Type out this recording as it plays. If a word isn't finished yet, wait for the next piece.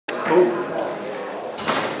Okay.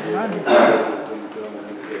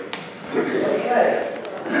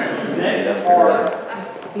 Next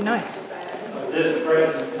part Be nice. of this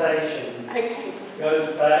presentation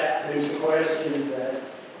goes back to the question that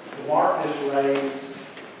Marcus raised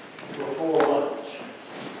before lunch.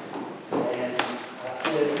 And I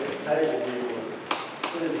said at the table we were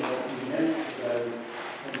sitting a few minutes ago,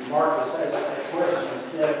 and Marcus asked that question,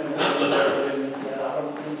 Stephanie, and said, I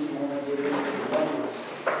don't think you want to get into the numbers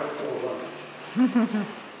before lunch.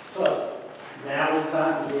 So, now it's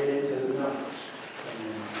time to get into the numbers.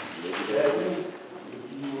 And Stephanie,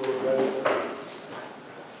 if you will go first.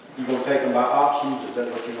 You gonna take them by options? Is that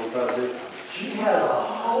what you're gonna try to do? She has a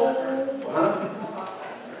whole, huh?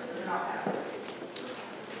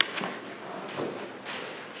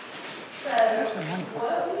 So,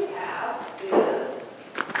 what we have is,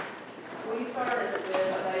 we started with a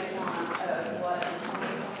baseline of what the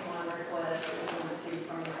 2021 request is going to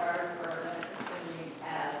from the fire department, assuming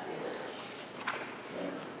as is.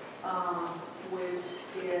 Which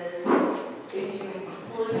is, if you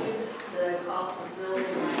include the cost of building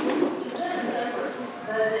language, which is in a separate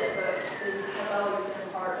budget, but has always been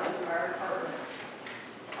part of the fire department.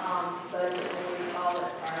 Budget, what we call it,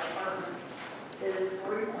 fire department, is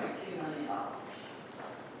 $3.2 million.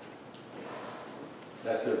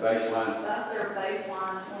 That's their baseline. That's their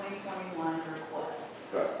baseline 2021 request.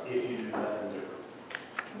 Right. If you do nothing different.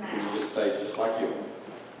 Now, You just stay just like you.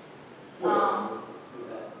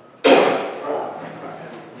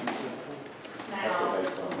 That's the now,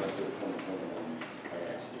 baseline. That's the 2021. I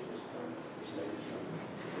asked you this one.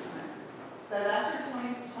 so that's your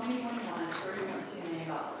 2021, $3.2 million.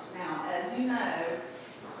 Now, as you know,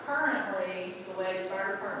 currently, the way the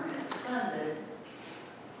fire department is funded,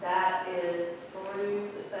 that is through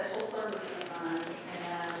the special services fund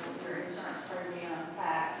and your insurance premium,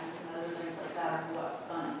 tax, and some other things like that are what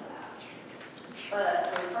funds that. But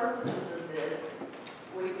for the purposes of this,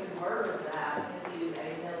 we converted that into a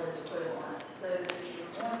millage equivalent. So if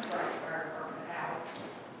you're going to write the fire department out,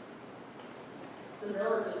 the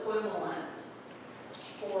millage equivalent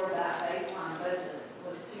for that baseline budget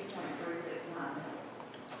was 2.369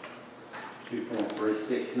 mils.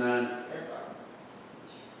 2.369. Yes, sir.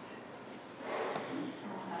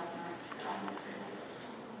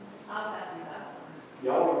 I'll pass these out.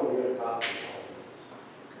 Y'all are going to get a copy of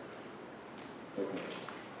Okay. all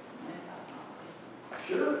this.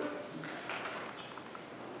 Sure.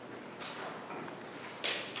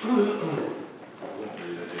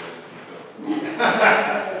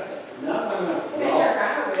 No. Commissioner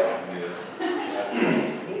Cracker will.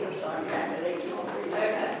 He was on track to leave.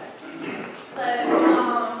 Okay. So,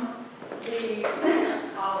 the second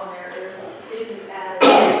column there is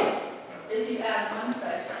if you add one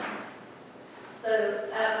section. So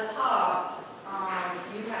at the top,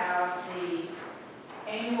 you have the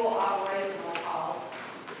annual operational costs.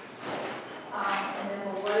 And then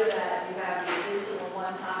below that, you have the additional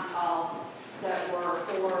one-time costs that were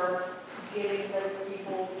for getting those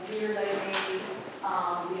people gear they need,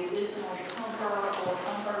 the additional pumper or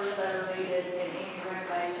pumpers that are needed, and any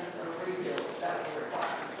renovations or rebuilds that were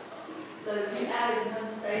required. So if you added one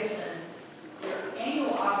station, your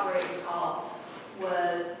annual operating cost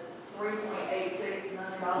was $3.86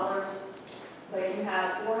 million, but you have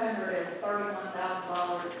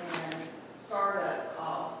 $431,000 in startup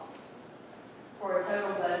costs for a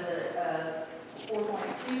total budget of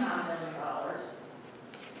 $4.29 million,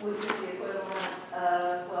 which is the equivalent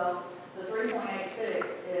of, well, the 3.86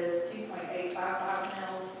 is 2.855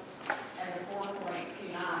 mils, and the 4.29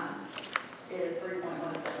 is 3.174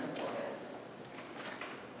 mils.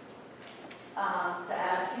 To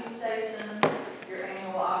add two stations, your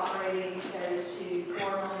annual operating goes to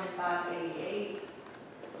 $4,588,000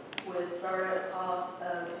 with startup cost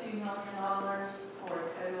of $2 million for a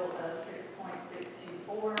total of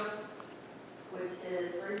 6.624, which is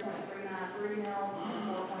 3.393 mils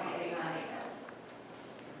and 4.898 mils.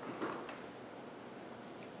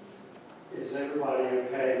 Is everybody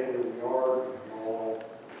okay where we are? Y'all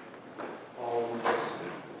following this?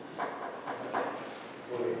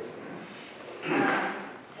 Go ahead.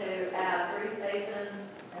 To add three stations,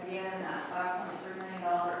 again, that's $5.3 million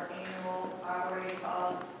annual operating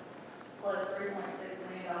cost, plus $3.6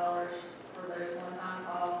 million for those one-time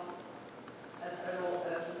costs, a total of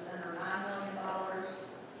just under $9 million.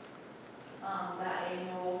 That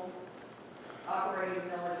annual operating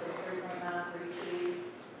millage is 3.932,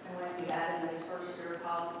 and when you add in those first year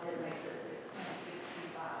costs, it makes it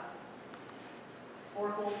 6.625.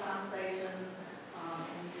 4 full-time stations, and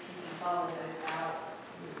you can follow those out.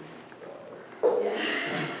 Yeah.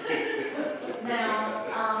 Now,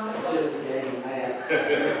 Just a game of math.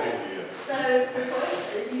 So the question,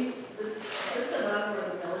 if you, just above where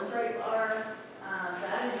the millage rates are,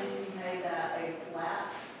 that is if you made that a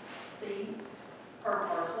flat fee per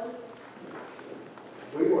parcel.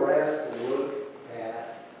 We were asked to look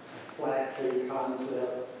at a flat fee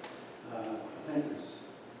concept, I think it's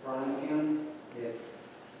Bryan County.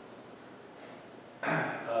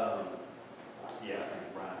 Yeah, I think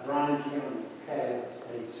Brian. Bryan County has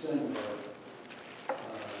a similar,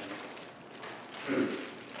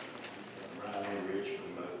 Brian and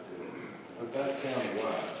Richmond both do. But that's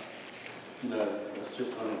countywide. No, that's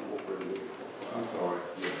just unincorporated. I'm sorry,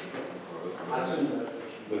 yeah, I'm sorry. I That's assume that,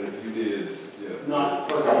 But if you did, yeah. not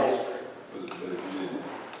per district. But if you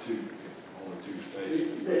did only two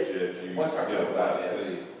stations, yet you. What's our yeah, total value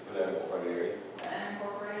fee. for that incorporated area? The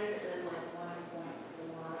unincorporated is like 1.4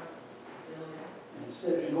 billion.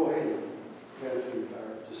 Instead, you go ahead and go through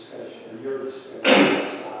our discussion, your discussion of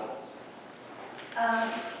size.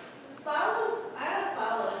 Silas, I asked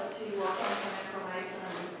Silas to work on some information,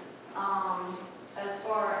 as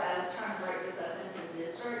far as trying to break this up into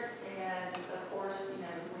districts. And of course, you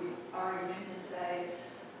know, we already mentioned today,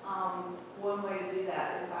 one way to do that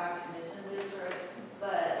is by a commission district.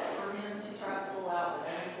 But for him to try to pull out the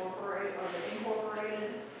unincorporated or the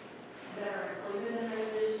incorporated that are included in those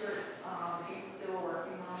districts, he's still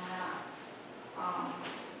working on that.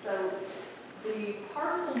 So the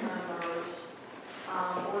parcel numbers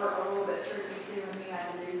were a little bit tricky too, and he had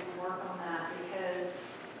to do some work on that because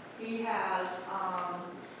he has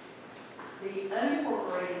the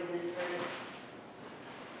unincorporated district,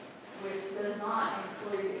 which does not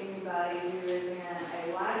include anybody who is in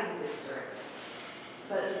a lighting district.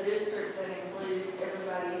 But the district that includes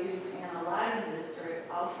everybody who's in a lighting district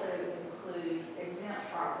also includes exempt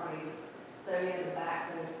properties. So you have to back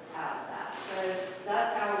those out of that. So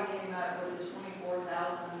that's how we came up with the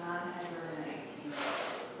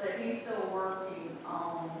 $24,918. But he's still working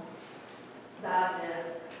on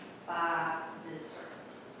digest by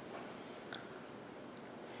districts.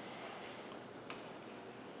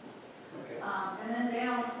 Okay. And then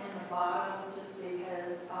down in the bottom, just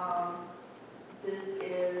because this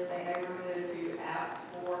is a neighborhood who asked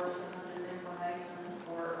for some of this information,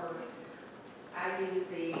 or I use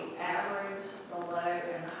the average, the low,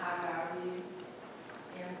 and the high value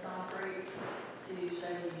in Stone Creek to show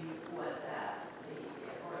you what that fee is,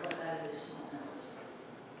 or what that additional millage is.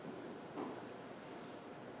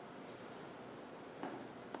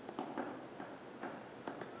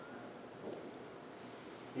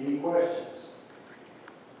 Any questions?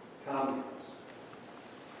 Comments?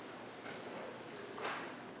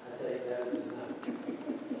 I take that as a no.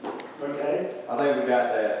 Okay? I think we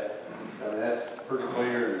got that. I mean, that's pretty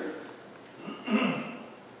clear.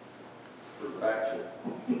 Pretty factual.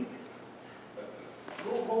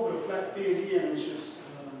 Go over the flat fee again, it's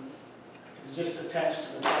just attached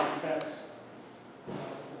to the property tax.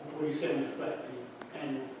 What are you saying, the flat fee?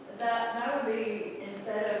 And That would be,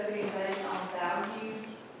 instead of being based on value,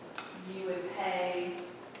 you would pay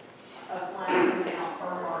a flat amount per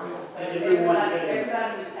parcel. So And everyone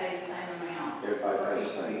everybody would pay the same amount. Everybody for pays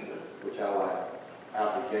each the same, piece of- which I like.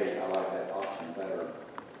 Out the gate, I like that option better.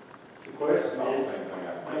 The question Not the is, same thing.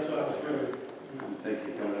 that's what I was really, You think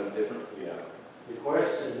you're coming up different? Yeah. the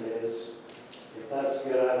question is, if that's a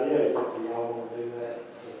good idea, do y'all want to do that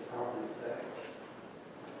with the property tax?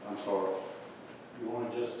 I'm sorry. You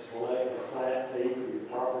want to just collect a flat fee for your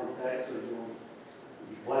property tax, or you want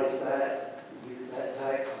you place that, that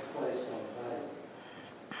tax is placed on value?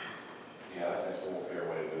 Yeah, I think that's a more fair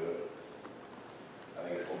way to do it. I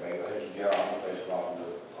think it's going to make, I think you get off based off the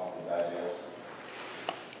digest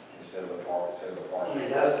instead of the park, instead of the park. I mean,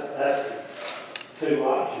 that's the two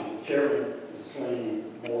options. The chairman is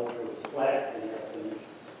leaning more towards the flat fee, I think.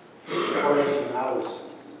 The question I was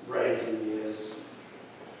raising is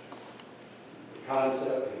the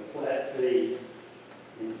concept of a flat fee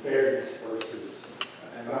in fairness versus.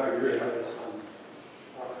 And I agree. based on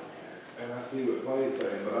property tax. And I see what Clay's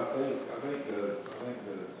saying, but I think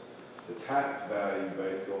the tax value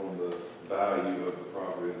based on the value of the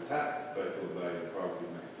property, the tax based on the value of the property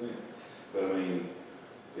makes sense. But I mean,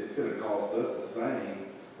 it's gonna cost us the same,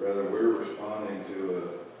 whether we're responding to a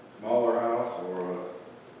smaller house or a.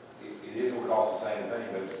 It is going to cost the same thing,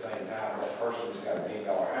 but at the same time, that person who's got $1 million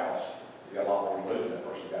house, he's got a lot more to lose than that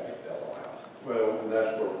person who's got a $50,000 house. Well, and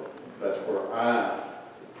that's where I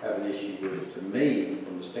have an issue with it. To me,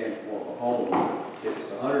 from the standpoint of a home, if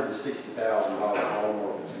it's $160,000 home or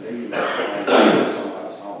if it's $1 million home, it's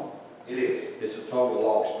somebody's home. It is. It's a total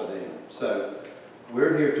loss for them. So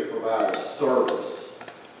we're here to provide a service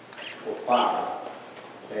for fire.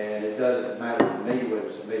 And it doesn't matter to me whether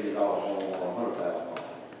it's $1 million home or $100,000 home.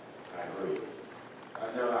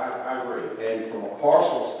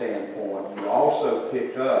 parcel standpoint, you also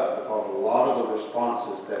pick up, because a lot of the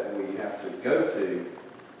responses that we have to go to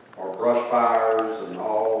are brush fires and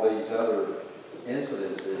all these other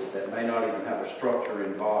incidences that may not even have a structure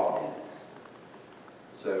involved in it.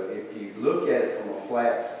 So if you look at it from a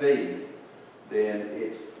flat fee, then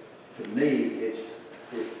it's, to me,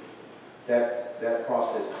 that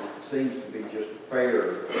process seems to be just fair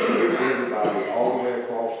to everybody all the way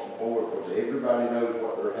across the board, because everybody knows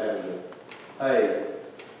what they're having to pay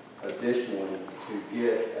additionally to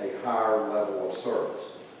get a higher level of service.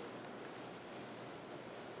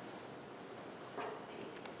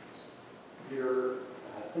 I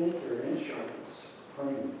think your insurance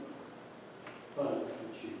premium funds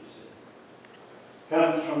that you see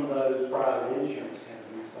comes from those private insurance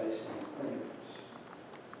companies based on premiums,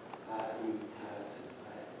 i.e. tied to the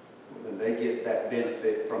pay. And they get that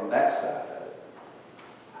benefit from that side of it.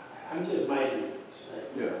 I'm just making a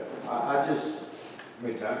statement. Yeah. I just, I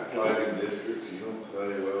mean, tax lighting districts, you don't say,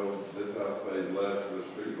 well, this house pays less for the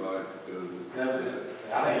street lights because it's.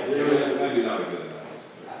 I think it's different. Maybe not a good analysis.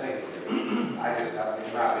 I think it's different. I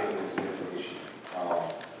in my opinion, it's a different issue.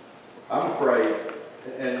 I'm afraid,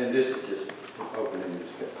 and this is just opening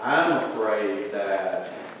this, I'm afraid that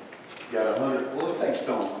you got 100, well, let's take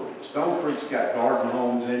Stone Creek. Stone Creek's got garden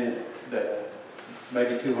homes in it that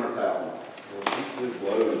maybe $200,000. Well, it's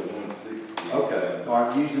low as 160. Okay, so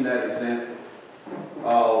I'm using that example.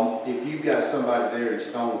 If you've got somebody there in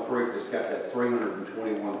Stone Creek that's got that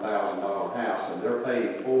 $321,000 house and they're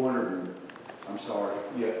paying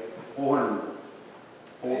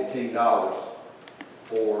 $414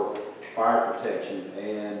 for fire protection,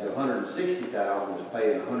 and $160,000 is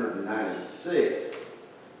paying $196.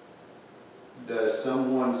 Does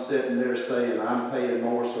someone sitting there saying, I'm paying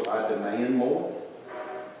more, so I demand more?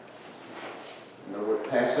 In other words,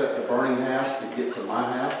 pass up the burning house to get to my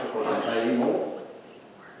house because I'm paying more?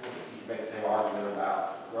 You make the same argument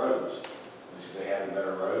about roads. Should they have a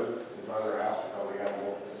better road in front of their house because they got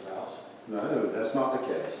more for this house? No, that's not the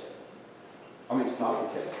case. I mean, it's not the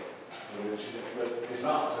case. But it's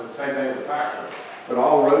not. So the same thing with the factory. But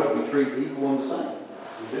all roads we treat equal and the same.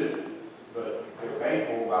 We do. But they're paid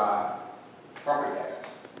for by property taxes.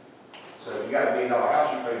 So if you got $1 million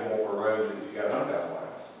house, you pay more for a road than if you got a $100,000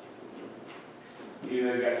 house. Even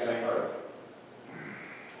though you got the same road.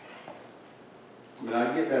 I mean,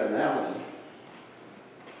 I get that analogy.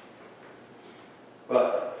 But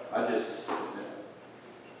I just,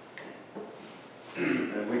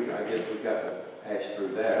 and I guess we've got to hash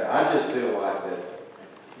through that. I just feel like that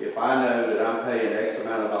if I know that I'm paying X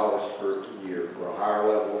amount of dollars per year for a higher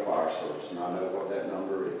level of fire service, and I know what that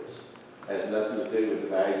number is, has nothing to do with the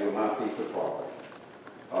value of my piece of property.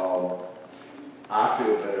 I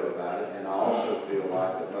feel better about it, and I also feel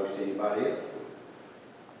like that most anybody else.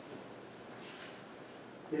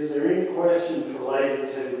 Is there any questions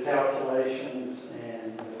related to calculations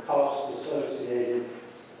and the cost associated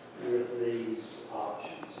with these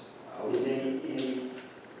options? Is anything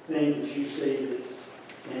that you see that's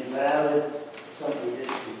invalid, something you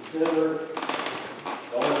didn't consider?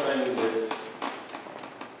 The only thing that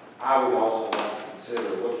I would also like to consider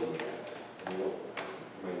looking at,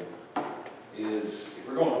 is if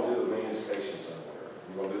we're going to do a main station somewhere,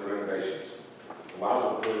 we're going to do the renovations, we might as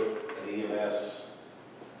well put an EMS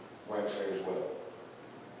ranks there as well.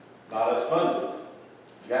 Not as funded.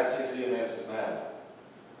 You got 6 EMSs now.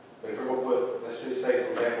 But if we're going to put, let's just say,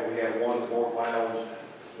 for example, we have one at North Lowndes,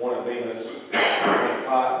 one at Venus, one at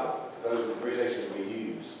Cotton. Those are the 3 stations we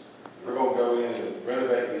use. If we're going to go in and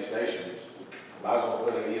renovate these stations, might as well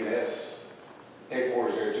put an EMS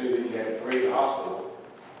headquarters there too. Then you have 3 at the hospital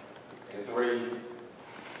and 3.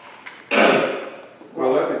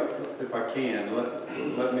 Well, if I can,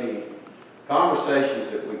 let me, conversations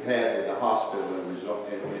that we've had with the hospital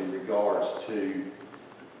in regards to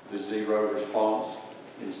the zero response,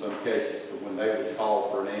 in some cases, when they would call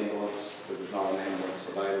for an ambulance, there was not an ambulance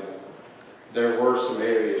available. There were some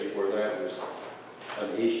areas where that was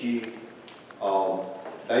an issue.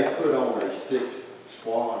 They put on a 6th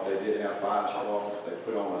squad. They did have 5 squads. They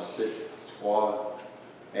put on a 6th squad,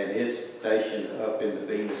 and it's stationed up in the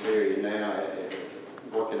Venus area now,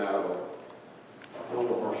 working out of a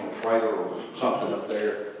personal trailer or something up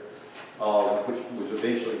there, which was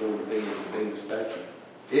eventually going to be in the Venus station.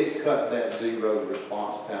 It cut that zero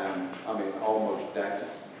response time, I mean, almost down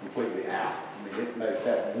completely out. I mean, it made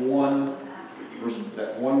that one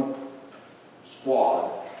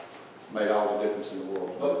squad made all the difference in the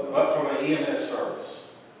world. But from an EMS service,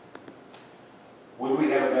 would we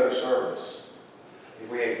have a better service if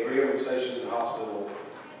we had 3 of them stationed in the hospital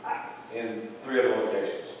in 3 other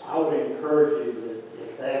locations? I would encourage you that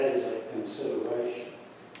if that is a consideration,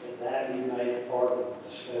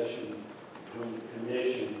 discussion between the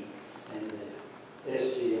commission and the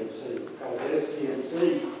SGMC. Because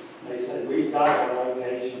SGMC, they say, we've got our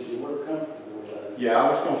locations and we're comfortable with those. Yeah, I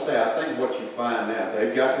was gonna say, I think what you find now,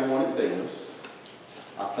 they've got the one at Venus.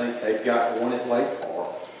 I think they've got one at Lake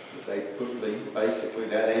Park. They put basically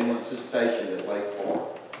that ambulance is stationed at Lake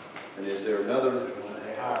Park. And is there another? There's one in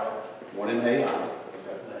Ohio. One in Hayhire.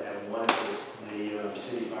 They have one at the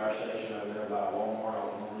city fire station over there by Walmart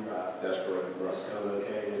on Northern Drive. That's correct, right. It's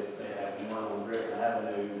co-located. They have one on Gretchen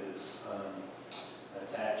Avenue that's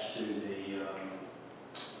attached to the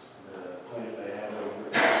clinic they have over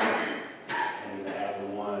there. And they have the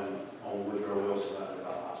one on Woodrow Wilson out there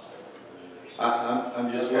by the hospital.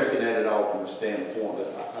 I'm just looking at it all from the standpoint that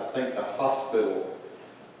I think the hospital,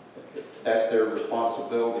 that's their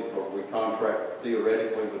responsibility, for we contract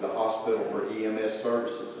theoretically with the hospital for EMS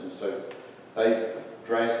services. And so they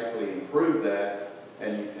drastically improved that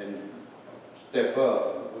and step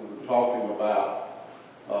up. We were talking about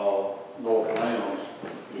North Lowndes,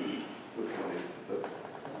 which one is it?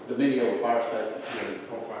 The Minneola Fire Station.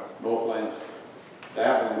 North Lowndes.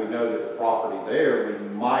 That one, we know that the property there, we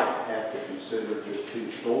might have to consider just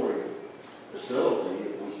two-story facility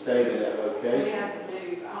if we stayed in that location. We have to do,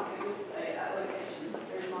 I don't think we can say at that location,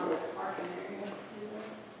 there's not a parking area, is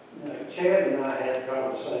there? No, Chad and I had a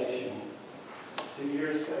conversation 2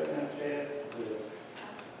 years ago now, Chad, with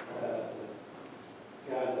the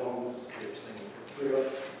guy that owns the trip.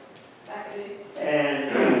 Sackadoos.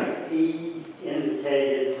 And he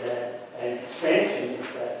indicated that an expansion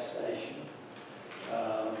of that station,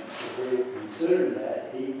 if we were considering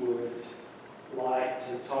that, he would like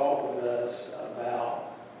to talk with us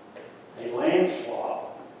about a land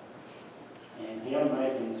swap and him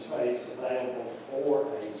making space available for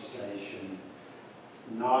a station,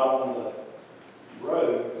 not on the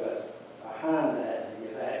road, but behind that to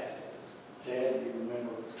get access. Chad, do you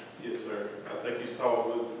remember? Yes, sir. I think he's talked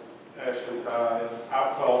with Ashley Ty, and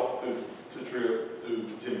I've talked to Tripp through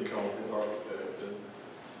Jimmy Cone, his architect, and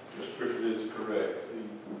Mr. Pritchard is correct. He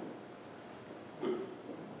would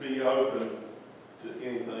be open to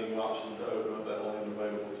anything, option to open up that land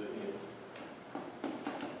available to him.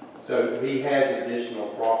 So he has additional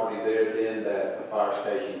property there then that the fire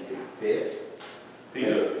station could fit? He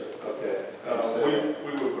does. Okay.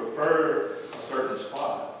 We would prefer a certain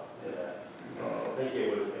spot. Yeah. I think it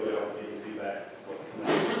would help give you feedback.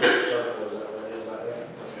 Circle, is that what it is like that?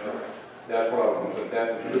 That's what I was going to say. That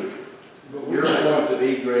would be, your points of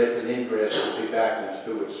egress and ingress would be back in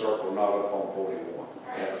Stewart Circle, not up on 41.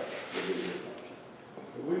 That would be your function.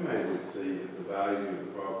 But we may just see that the value of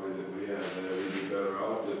the property that we have there, we'd be better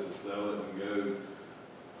off just to sell it and go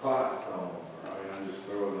Clydestone. I mean, I'm just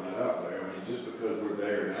throwing that out there. I mean, just because we're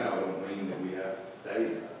there now don't mean that we have to stay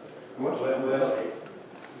there. Well,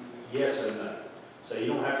 yes and no. So you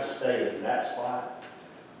don't have to stay in that spot,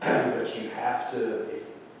 but you have to, if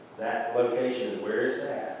that location is where it's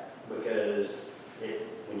at, because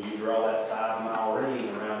when you draw that 5-mile ring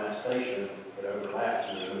around that station, it overlaps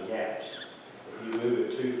and there's no gaps. If you move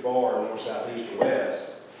it too far north, south, east, or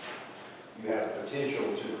west, you have the potential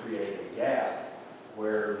to create a gap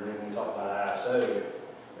where, when we talk about ISO, if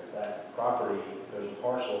that property, there's a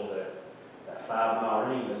parcel that 5-mile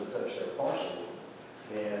ring doesn't touch their parcel,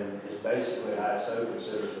 then it's basically ISO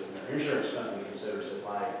considers it, and the insurance company considers it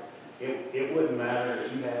like, it wouldn't matter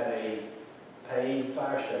if you had a paid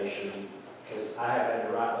fire station, because I have had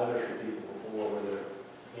to write letters for people before where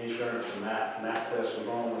the insurance and map quest was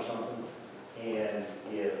wrong or something, and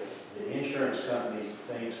if the insurance company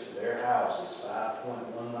thinks that their house is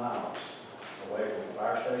 5.1 miles away from the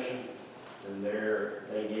fire station, then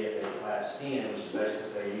they get a class 10, which is basically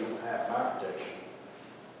saying you don't have fire protection,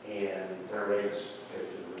 and their rates go to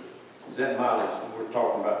the roof. Is that mileage, we're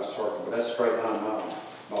talking about the circle, but that's straight line miles,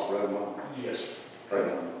 not road miles. Yes. Straight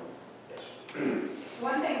line miles. Yes.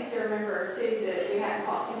 One thing to remember too, that we haven't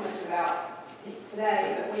talked too much about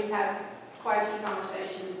today, but we've had quite a few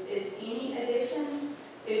conversations, is any addition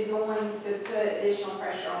is going to put additional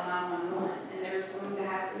pressure on 911, and there's going to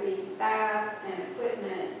have to be staff and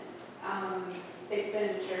equipment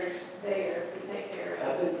expenditures there to take care I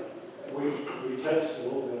of. think we touched a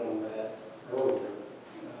little bit on that earlier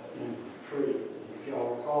in the retreat. If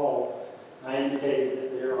y'all recall, I indicated that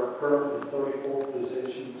there are currently 34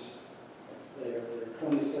 positions. There are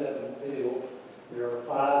 27 filled. There are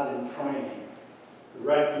 5 in training. The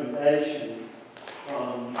recommendation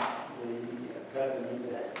from the company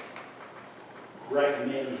that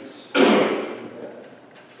recommends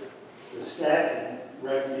the staffing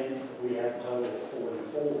recommends that we have a total of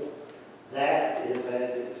 44. That is,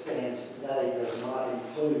 as it stands today, does not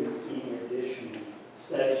include any additional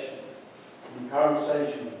stations. In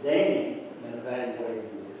conversation with Danny in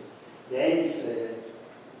evaluating this, Danny said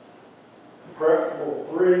preferable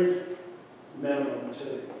 3, minimum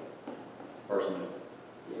 2. Personally.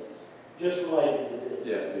 Yes. Just related to this.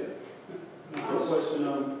 Yeah. Good question,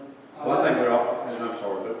 Well, I think we're all, and I'm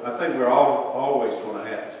sorry, but I think we're always going to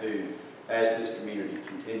have to, as this community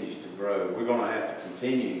continues to grow, we're going to have to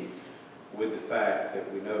continue with the fact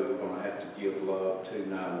that we know we're going to have to give love to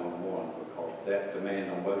 911 because that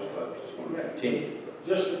demand on both folks is going to continue.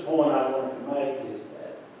 Just the point I wanted to make is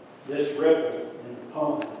that this ripple in the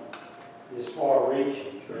pond is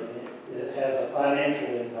far-reaching, and it has a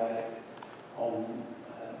financial impact on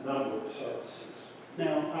a number of services.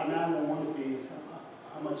 now, our 911 fees,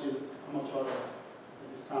 how much are they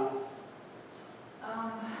at this time?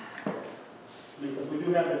 Because we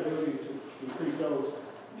do have the ability to increase those.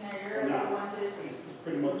 No, you're at 150. It's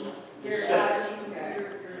pretty much You're set.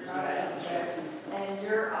 you're not at that. And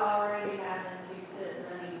you're already having to put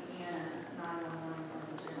money in 911 from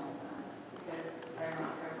the general fund because they're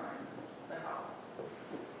not covering the cost.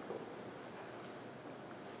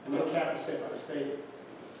 And the cap is set by the state.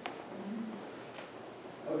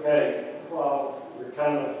 Okay, well, we're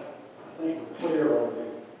kind of, I think we're clear on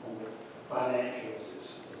the financials.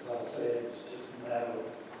 As I said, it's just a matter of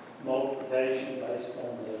multiplication based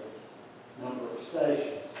on the number of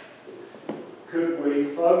stations. Could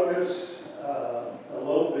we focus a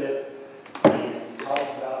little bit and talk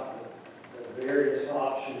about the various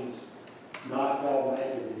options, not y'all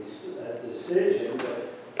making a decision,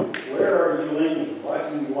 but where are you leaning? What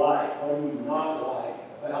do you like? What do you not like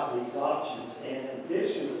about these options? And in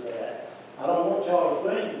addition to that, I don't want y'all to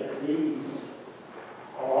think that these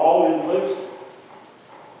are all inclusive.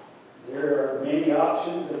 There are many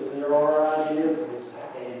options as there are ideas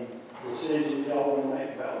and decisions y'all want to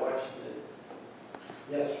make about what you do.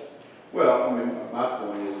 Yes, sir. Well, I mean, my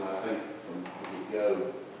point is, and I think from the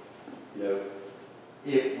go, you know,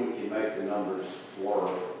 if we can make the numbers work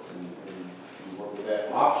and work with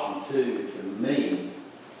that, option 2, to me,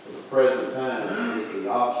 for the present time, is the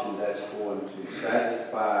option that's going to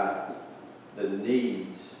satisfy the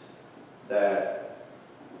needs that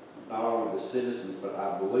not only the citizens, but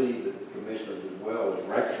I believe that the commissioners as well is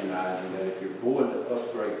recognizing that if you're going to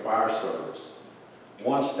upgrade fire service,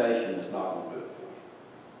 one station is not going to do it for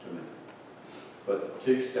you, to me. But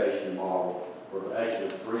the 2-station model, or actually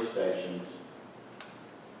 3 stations,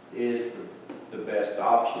 is the best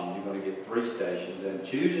option. You're going to get 3 stations, and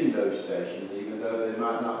choosing those stations, even though they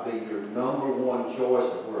might not be your number 1 choice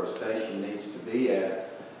of where a station needs to be at,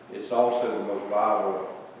 it's also the most viable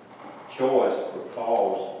choice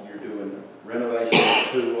because you're doing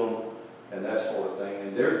renovations to them and that sort of thing.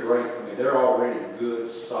 And they're great. I mean, they're already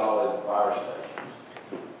good, solid fire stations.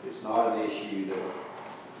 It's not an issue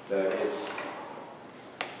that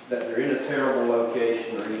they're in a terrible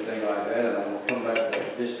location or anything like that. And I'm going to come back to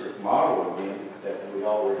that district model again that we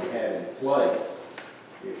already had in place.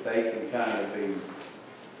 If they can kind of be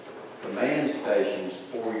command stations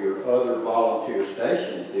for your other volunteer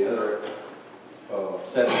stations, the other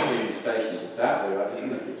 17 stations that's out there, I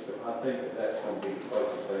think that's going to be the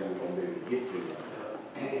closest thing we're going to be able to get to.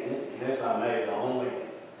 And if I may,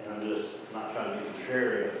 and I'm just not trying to be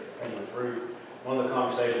contrary, but thinking through, one of the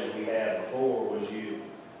conversations we had before was you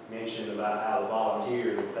mentioned about how the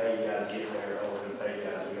volunteers would pay you guys to get there, or would pay you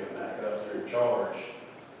guys to get back up through charge.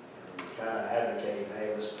 And kind of advocating,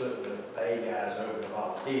 hey, let's put the pay guys over the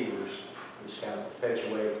volunteers, which kind of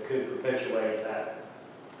could perpetuate that.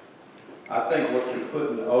 I think what you're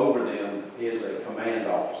putting over them is a command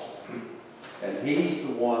officer. And he's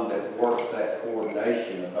the one that works that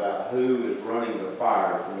coordination about who is running the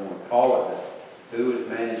fire, if you want to call it that, who is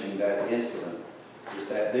managing that incident. Is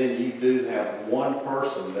that then you do have one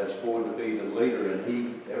person that's going to be the leader,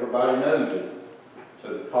 and everybody knows it.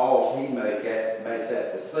 So the calls he makes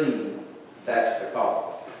at the scene, that's the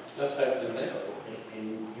call. That's happening now.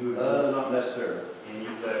 And you would Not necessarily.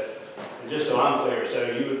 And just so I'm clear, so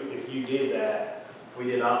if you did that, we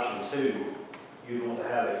did option 2, you'd want to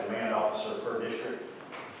have a command officer per district?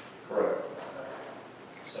 Correct.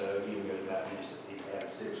 So you can go to that, you just need to add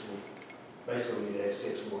 6 more. Basically, we need to add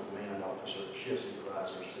 6 more command officer shift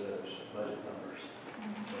supervisors to those budget numbers.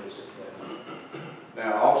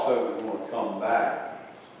 Now, also, we want to come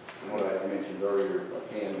back to what I mentioned earlier,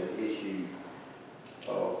 again, the issue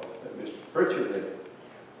that Mr. Pritchard had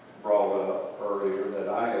brought up earlier that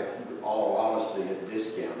I had, in all honesty, had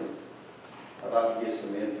discounted. I'd like to get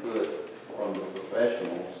some input from the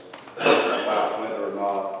professionals about whether or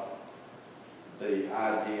not the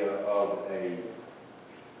idea of a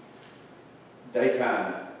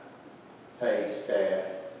daytime paid staff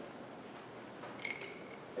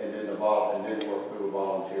and then work through a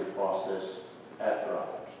volunteer process after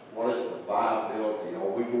hours. What is the viability? Are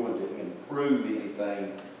we going to improve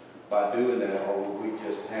anything by doing that, or will we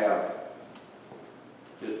just be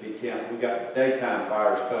counting? We got the daytime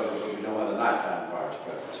fires covered, but we don't have the nighttime fires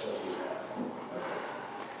covered. That's what we have.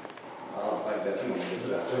 I don't think that's going to be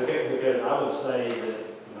exactly. Okay, because I would say that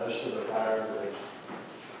most of the fires that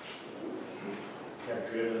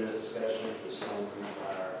have driven this discussion, the Stone Creek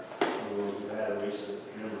fire, or we've had a recent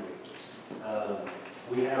memory,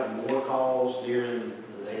 we have more calls during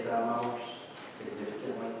the daytime hours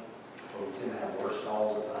significantly, but we tend to have worse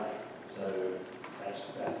calls at night. So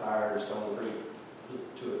that fire is Stone Creek,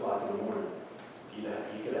 2 o'clock in the morning. You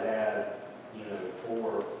could have had,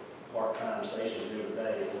 4 part-time stations during the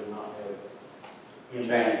day, it would not have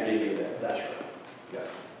impacted any of that. That's right. Yeah.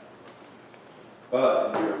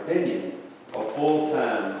 But in your opinion, a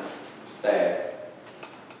full-time staff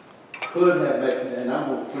could have made, and I'm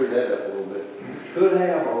going to clear that up a little bit, could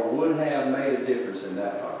have or would have made a difference in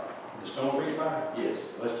that fire. The Stone Creek fire? Yes.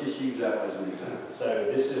 Let's just use that as an example. So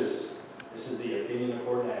this is the opinion of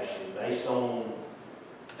coordination based on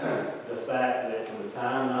the fact that from the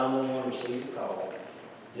time 911 received the call,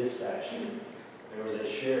 dispatching, there was a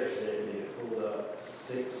sheriff's deputy that pulled up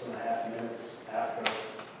 6.5 minutes after,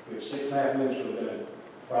 which 6.5 minutes would have been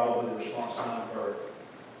probably the response time for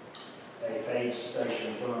a page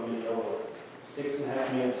station from Mineola.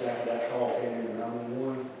 6.5 minutes after that call came in to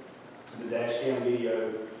 911, the dash cam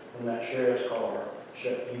video in that sheriff's car,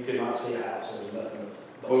 you could not see a house, there was nothing.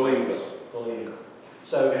 Fully legal. Fully legal.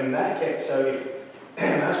 So in that case,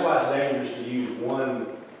 that's why it's dangerous to use one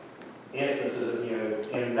instance as,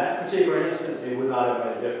 in that particular instance, it would not have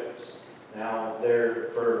made a difference. Now,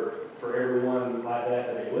 for everyone like that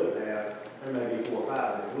it wouldn't have, there may be 4 or 5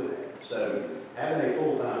 that it would have. So having a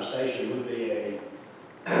full-time station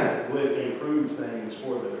would improve things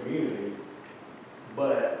for the community,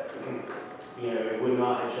 but, it would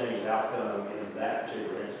not have changed the outcome in that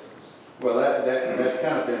particular instance. Well, that's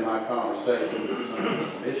kind of been my conversation with some of the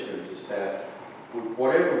commissioners, is that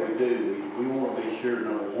whatever we do, we want to be sure,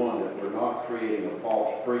 number one, that we're not creating a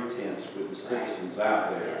false pretense with the citizens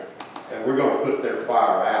out there. And we're going to put their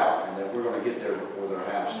fire out, and that we're going to get there before their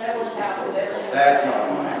house. Nobody's house is there. That's not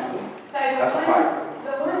going to happen. So That's a pipe.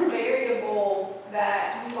 the one variable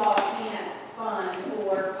that you all can't fund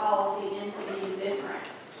or policy into being different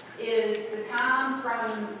is the time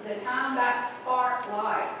from the time that spark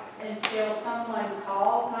lights until someone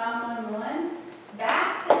calls 911.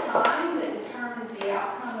 That's the time that determines the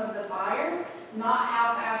outcome of the fire, not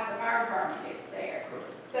how fast the fire department gets there.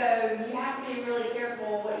 So you have to be really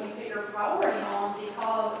careful what you put your priority on,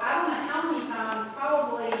 because I don't know how many times,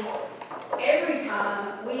 probably every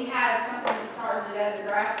time we have something that started as a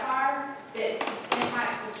grass fire that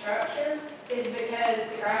impacts the structure is because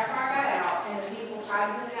the grass fire got out and the people tried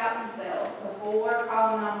to put it out themselves before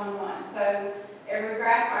calling 911. So every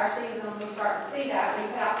grass fire season, we start to see that. We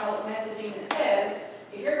put out public messaging that says,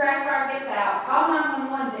 if your grass fire gets out, call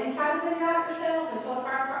 911, then try to put it out yourself until the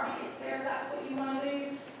fire department gets there, if that's what you want to do.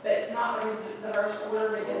 But not the reverse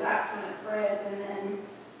order, because that's when it spreads, and then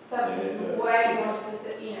something's way more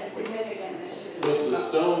specific, significant than it should be. Was the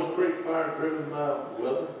Stone Creek fire driven by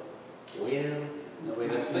weather, wind? I mean,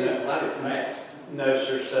 that seemed mighty fast. No,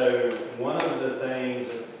 sir. So one of the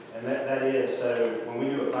things, and that is, so when we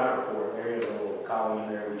do a fire report, there is a little column in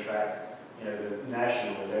there we track,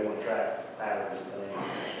 nationally, they want to track patterns and things.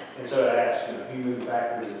 And so it asks, human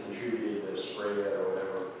factors that contributed to the spread or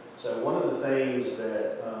whatever. So one of the things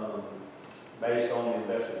that, based on the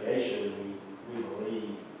investigation, we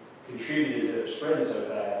believe contributed to it spreading so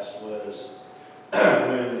fast was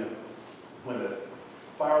when the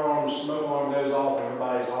fire alarm, smoke alarm goes off, and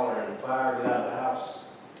everybody's hollering, fire, get out of the house.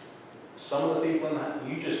 Some of the people in the house,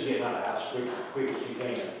 you just get out of the house quick as you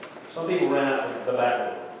can. Some people ran out the back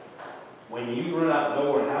door. When you run out the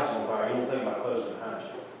door and the house is on fire, you don't think about closing behind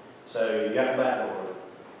you. So you got the back door.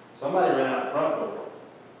 Somebody ran out the front door.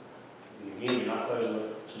 And again, you're not closing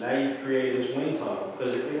it. So now you've created this wind tunnel,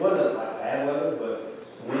 because it wasn't like bad weather, but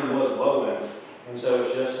the wind was blowing. And so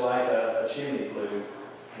it's just like a chimney flue,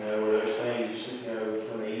 where there's things,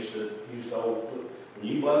 when they used to use the old, when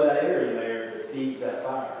you blow that air in there, it feeds that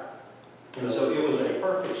fire. And so it was a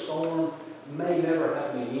perfect storm. May never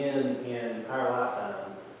happen again in our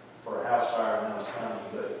lifetime for a house fire in Lowndes County,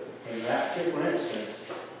 but in that particular instance,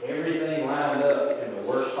 everything lined up in the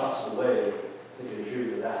worst possible way to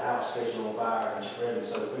contribute to that house catching on fire and spreading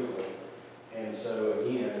so quickly. And so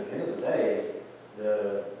again, at the end of the day,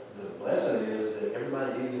 the blessing is that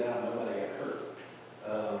everybody did get out and nobody got hurt.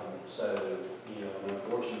 So,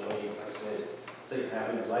 unfortunately, like I said,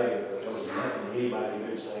 5 minutes later, but there was nothing anybody could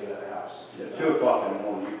do to save that house. Yeah, 2 o'clock in the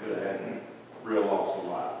morning, you could have had real loss of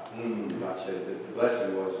life. Like I said, the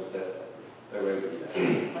blessing was that they were able to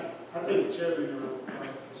get out. I think the chairman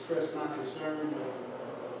expressed my concern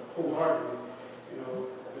wholeheartedly. You know,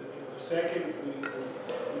 the second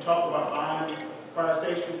we talk about buying fire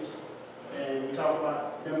stations, and we talk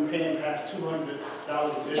about them paying perhaps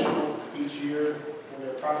 $200 additional each year for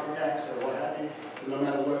their property tax or what have you, no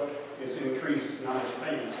matter what, it's an increase in how much you're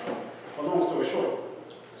paying. So, but long story short,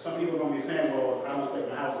 some people are going to be saying, well, I don't expect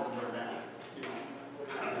my house to burn down. You know,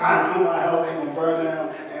 I know my house ain't going to burn down,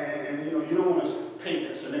 and you know, you don't want to paint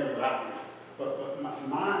that scenario out there. But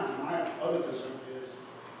my other concern is,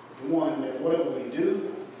 one, that whatever we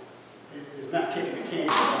do is not kicking the can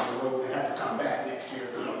down the road and have to come back next year,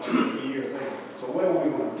 2 or 3 years later. So whatever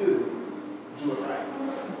we're going to do it right.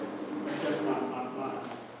 That's my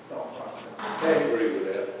thought process. I agree with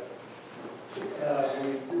that. We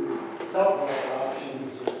talked about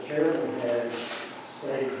options. The chairman has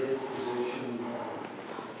stated his position.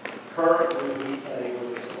 Currently, he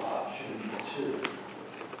favors option 2.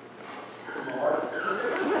 Mark, 3.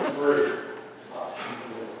 Option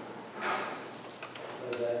 4. So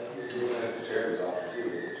that's That's the chairman's office, too.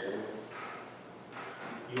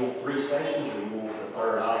 You want 3 stations, or you want the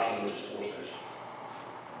third option, which is 4 stations?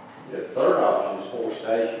 The third option is 4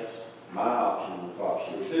 stations. My option was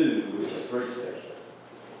option 2, which is 3 stations.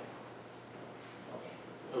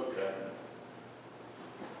 Okay.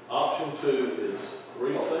 Option 2 is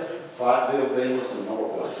 3 stations? Clyde, Venus, and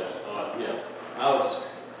Northwest. All right, yeah. I was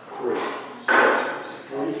 3 stations.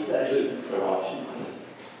 3 stations. For option.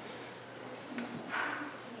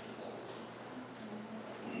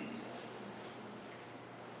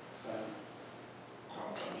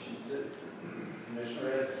 Option 2.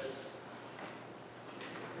 Commissioner Evans.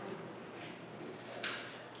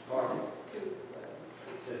 Martin. 2.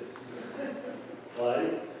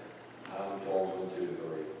 Clay. I'm told 1, 2, 3,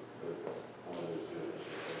 but one of those 2 is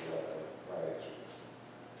the right answer.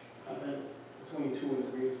 I think between 2 and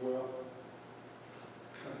 3 as well.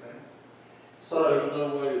 Okay. So So, there's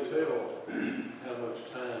no way to tell how much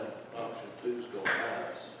time option 2 is going to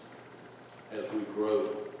last. As we grow,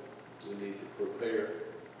 we need to prepare.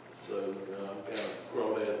 So I'm kind of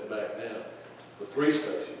crawling at the back now for 3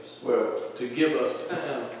 stations. Well, To give us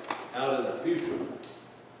time out in the future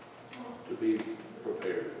to be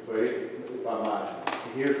prepared. but if I might,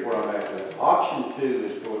 here's where I'm at with it. Option 2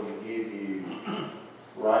 is going to give you,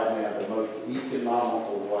 right now, the most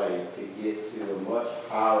economical way to get to a much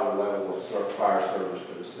higher level of fire service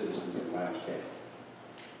for the citizens of Lowndes County.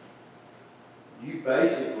 You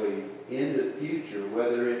basically, in the future,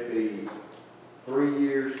 whether it be 3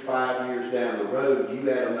 years, 5 years down the road, you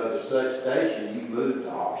add another such station, you move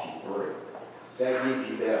to option 3. That gives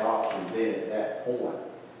you that option then at that point,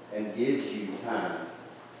 and gives you time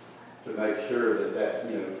to make sure that,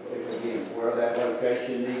 you know, again, where that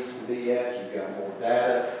location needs to be at, you've got more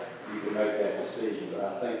data, you can make that decision. But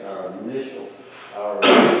I think our initial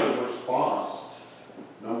response,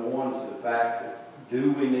 number one, to the fact that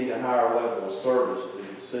do we need a higher level of service?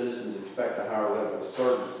 Do the citizens expect a higher level of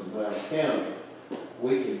service in Lowndes County?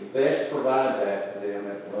 We can best provide that to them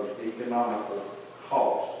at the most economical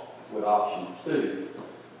cost with option 2,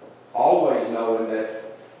 always knowing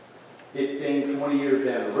that 15, 20 years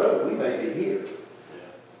down the road, we may be here.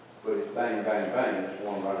 But it's bang, bang, bang, it's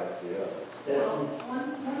one right after the other. Well,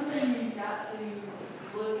 one thing you've got to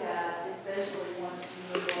look at, especially once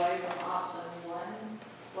you move away from option 1,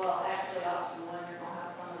 well, actually option 1, you're going to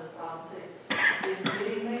have some of this problem too, is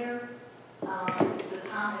getting there. The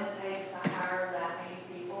time it takes to hire that many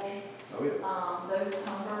people, Oh, yeah. those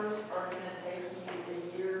numbers are going to take you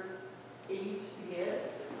a year each to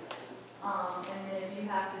get. And then if you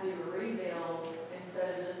have to do a rebuild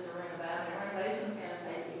instead of just a renovation's going to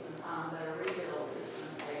take you some time, but a rebuild is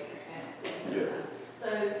going to take an extensive time. So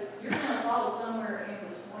you're going to fall somewhere in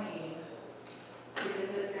between because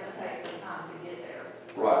it's going to take some time to get there.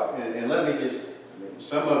 Right, and let me just,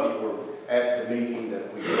 some of you were at the meeting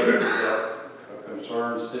that we had with a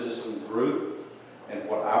concerned citizen group, and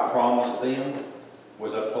what I promised them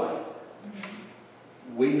was a plan.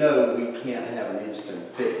 We know we can't have an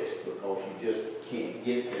instant fix because you just can't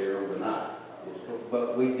get there overnight,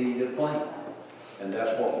 but we need a plan. And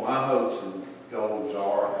that's what my hopes and goals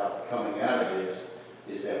are coming out of this,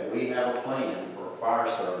 is that we have a plan for fire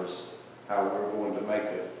service, how we're going to make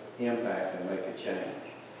an impact and make a change.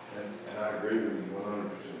 And I agree with you 100%,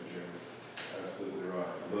 Jim. Absolutely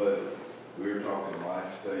right. But we're talking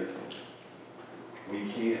life safety. We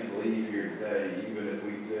can't leave here today, even if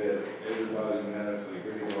we said everybody unanimously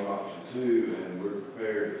agrees on option 2 and we're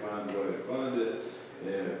prepared to find a way to fund it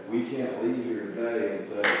we can't leave here today and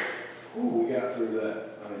say, ooh, we got through that.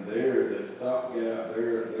 I mean, there is a stopgap,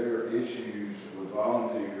 there are issues with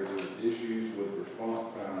volunteers, there's issues with response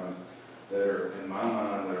times that are, in my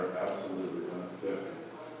mind, that are absolutely unacceptable.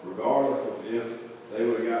 Regardless of if they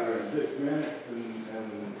would have got there in 6 minutes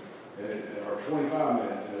or 25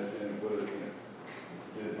 minutes and it would have,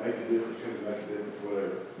 did it make a difference, could it make a difference,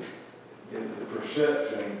 whatever. It's the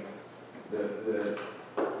perception that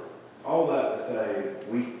all that to say,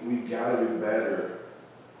 we've got to do better.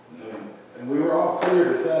 And we were all clear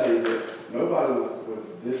to say that nobody was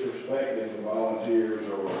disrespecting the volunteers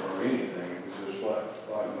or anything. It was just like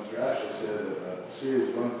Mr. Ashley said, a series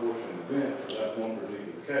of unfortunate events for that one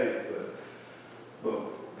particular case. But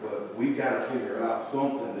we've got to figure out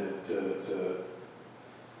something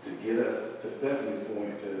to get us, to Stephanie's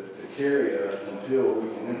point, to carry us until we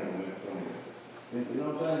can implement some of this. You know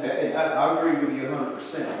what I'm saying? And I agree with you 100%.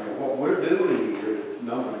 I mean, what we're doing here,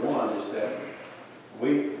 number one, is that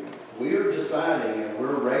we are deciding and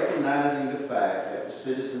we're recognizing the fact that the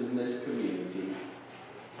citizens in this community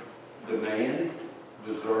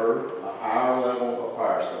deserve a higher level of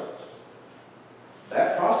fire service.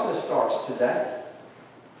 That process starts today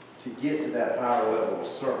to get to that higher level of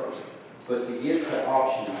service. But to get to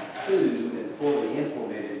option 2 and fully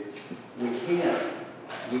implemented, we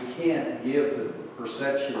can't give the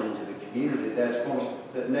perception into the community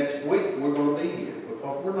that next week we're going to be here,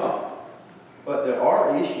 because we're not. But there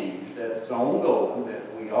are issues that's ongoing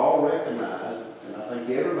that we all recognize, and I think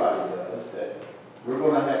everybody does, that we're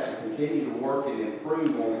going to have to continue to work and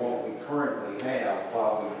improve on what we currently have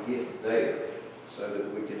while we get there, so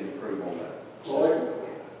that we can improve on that. Lloyd,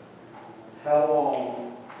 how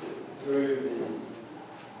long through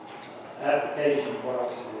the application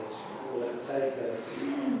process will it take us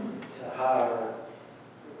to hire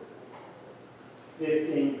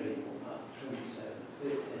 15 people, not 27,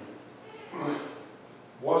 15?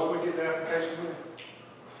 Once we get the application in,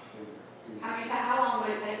 I mean, how long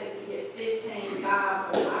would it take us to get 15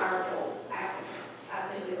 viable, hireable applicants? I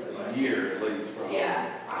think is the A question. year at least, probably. Yeah,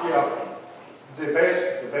 probably. Yeah. the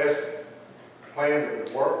best plan that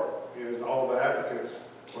would work is all the applicants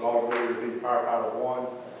would all agree to be firefighter 1.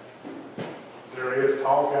 There is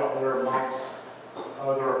talk out there amongst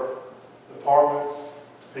other departments,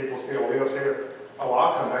 people still lives here. Oh,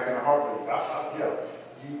 I'll come back in a heartbeat. Yeah,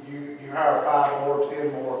 you hire 5 more,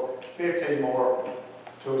 10 more, 15 more.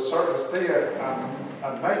 To a certain extent,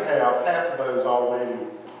 I may have half of those already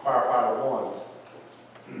firefighter 1s.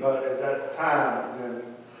 But at that time,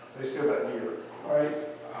 then they still that year. All right.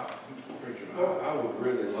 I would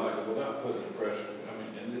really like, without putting pressure, I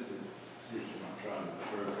mean, and this is seriously not trying to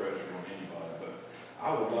throw pressure on anybody, but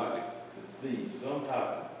I would like to see some type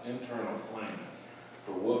of internal plan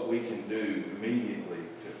for what we can do immediately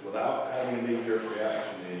without having a knee-jerk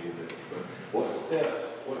reaction to any of this. But what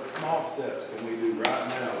small steps can we do right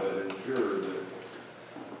now that ensure that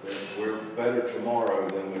we're better tomorrow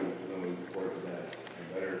than we were today,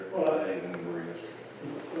 and better today than we were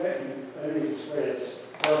yesterday? Let me express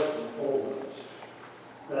first and foremost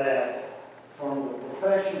that from the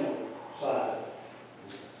professional side,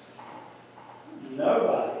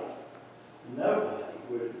 nobody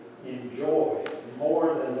would enjoy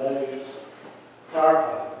more than those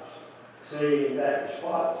firefighters seeing that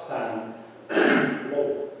response time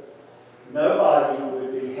lower. Nobody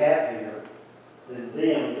would be happier than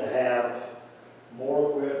them to have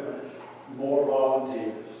more equipment, more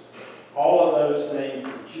volunteers, all of those things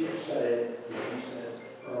that you said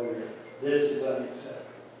earlier. This is unacceptable.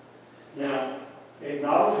 Now,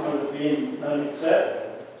 acknowledgement of being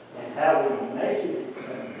unacceptable and how we make it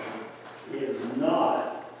acceptable is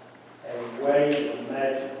not a wave of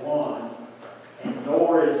magic wand, and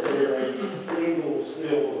nor is there a single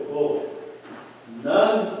silver bullet.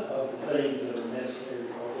 None of the things that are necessary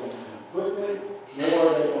are going to come quickly, nor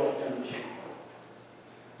are they going to come cheap.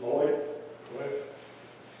 Lloyd?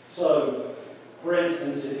 So, for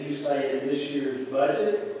instance, if you say in this year's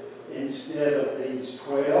budget, instead of these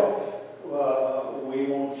 12, we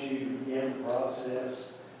want you to begin the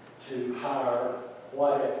process to hire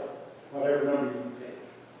whatever number you pick.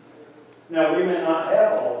 Now, we may not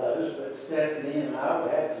have all of those, but Stephanie and I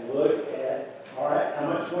would have to look at, all right, how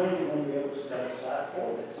much money do you want to be able to set aside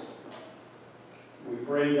for this? We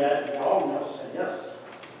bring that to y'all and y'all say, yes,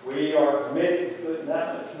 we are committed to putting that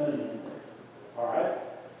much money in there. All right?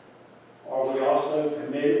 Are we also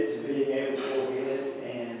committed to being able to go ahead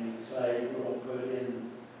and say we're going to put in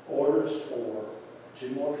orders for 2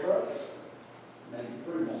 more trucks, maybe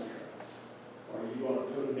 3 more trucks? Or are you going to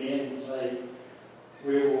put them in and say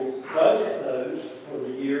we will budget those for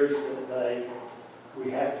the years that we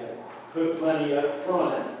have to put money up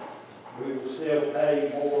front We will still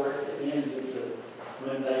pay more at the end of the,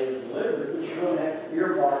 when they are delivered, but you're going to have to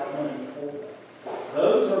earmark money for them.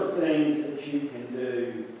 Those are things that you can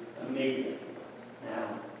do immediately.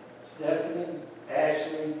 Now, Stephanie,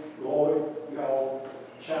 Ashley, Lloyd, y'all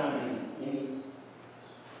chime in.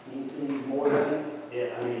 Anything more than that?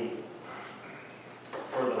 Yeah, I mean,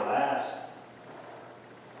 for the last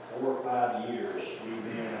 4 or 5 years, we've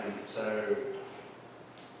been, so,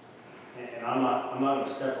 and I'm not going to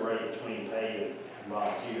separate between paid and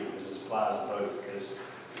volunteer because it applies to both, because,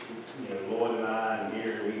 you know, Lloyd and I and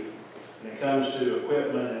Gary, when it comes to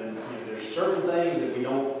equipment and, you know, there's certain things that we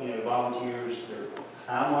don't, you know, volunteers,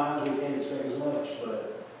 time-wise, we can't expect as much,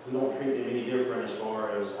 but we don't treat it any different as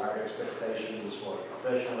far as our expectations, as far as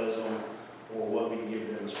professionalism, or what we give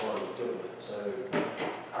them as far as equipment. So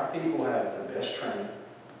our people have the best training,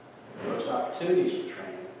 the most opportunities for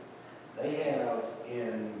training. They have,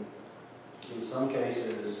 in some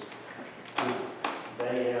cases,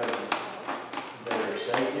 they have their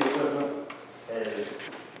safety equipment as,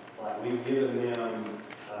 like, we've given them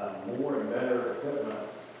more and better equipment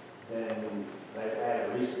than they've had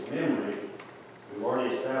in recent memory. We've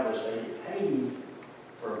already established they get paid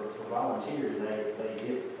for volunteers. They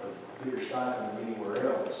get a bigger stipend than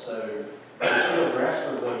anywhere else. So we're still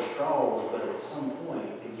grasping for those straws, but at some point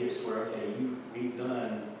it gets to where, okay, we've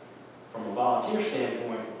done, from a volunteer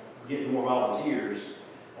standpoint, getting more volunteers.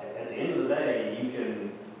 At the end of the day, you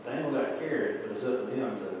can dangle that carrot, but it's up to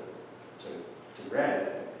them to grab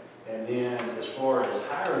it. And then as far as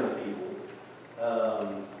hiring people,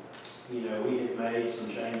 you know, we have made some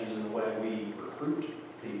changes in the way we recruit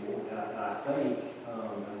people, and I think,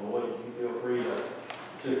 and Lloyd, you feel free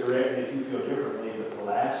to correct me if you feel differently, but the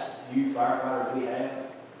last few firefighters we have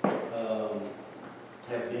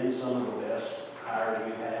been some of the best hires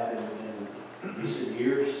we've had in recent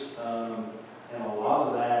years. And a lot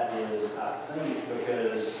of that is, I think,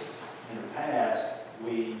 because in the past,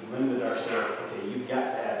 we limited ourselves, okay, you've got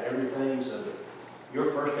to have everything so that your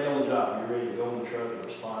first day on the job, you're ready to go in the truck and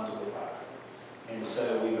respond to the fire. And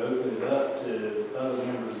so we've opened it up to other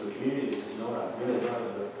members of the community that says, you know what, I'd really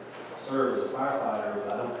love to serve as a firefighter,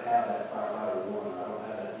 but I don't have that firefighter one, I don't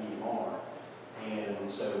have that EMR. And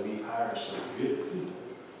so we've hired some good people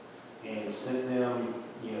and sent them,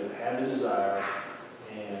 you know, that had the desire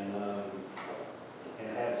and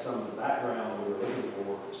had some of the background we were looking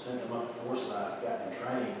for, sent them up to Forsyth, got them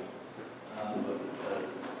trained. But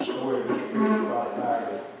the story which you're probably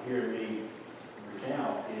tired of hearing me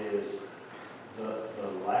recount is the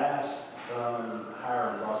last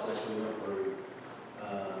hiring process we went through,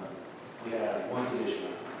 we had one position.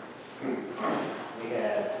 We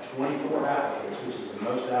had 24 applicants, which is the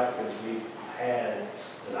most applicants we've had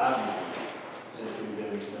that I've known since we've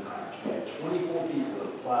been hired. We had 24 people that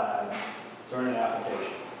applied, turned in an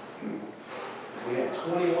application. We had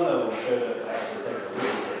 21 of them showed up to actually take the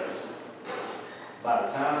written test. By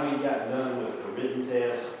the time we got done with the written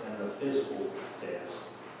test and the physical test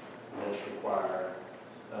that's required,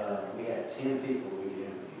 we had 10 people we could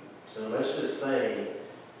interview. So let's just say,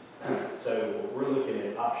 so we're looking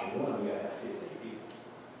at option one, we got to have 15 people.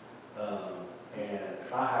 And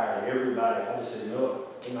if I hired everybody, if I just said, you know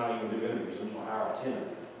what, we're not even going to do interviews, we're going to hire 10 of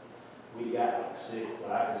them. We got like 6,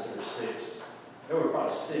 what I consider 6. There were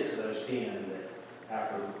probably 6 of those 10 that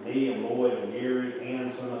after me and Lloyd and Gary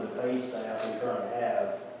and some of the paid staff we currently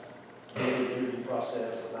have, in the interview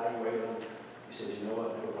process, evaluated them, we said, you know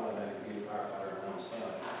what, they were probably make a good firefighter in Lowndes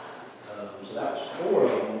County. So that was 4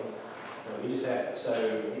 of them. We just had, so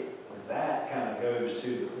that kind of goes to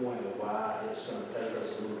the point of why it's going to take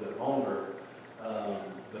us a little bit longer,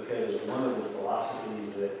 because one of the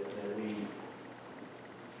philosophies that we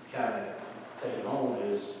kind of taken on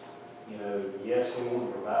is, you know, yes, we want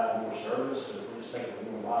to provide more service, but if we're just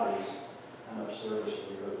taking more bodies, how much service are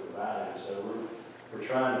we really providing? So we're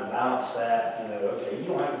trying to balance that, you know, okay, you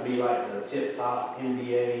don't have to be like the tip-top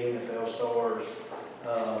NBA, NFL stars,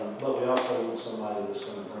 but we also want somebody that's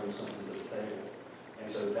going to bring something to the table. And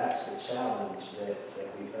so that's the challenge that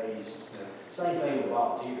we face. You know, same thing with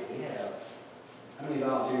volunteers. We have, how many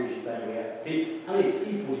volunteers do you think we have? How many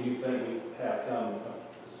people do you think we have come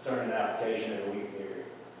turn an application every week here?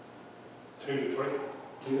 2 to 3.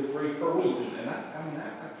 2 to 3 per week. And I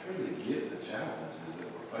truly get the challenges that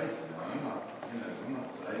we're facing. I'm not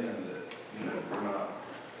saying that, you know, we're not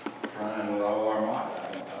trying with all our might.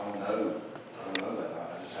 I don't know that.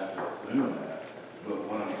 I just have to assume that. But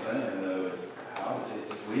what I'm saying though is,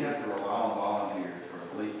 if we have to rely on volunteers for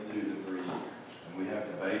at least 2 to 3 years, and we have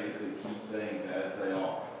to basically keep things as they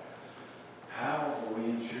are, how are we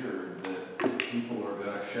ensured that people are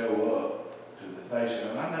going to show up to the station information,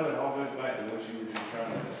 and I know it all goes back to what you were just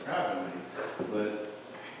trying to describe to me,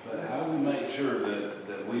 but how do we make sure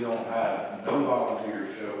that we don't have no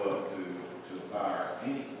volunteers show up to the fire,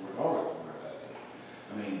 regardless of where that is?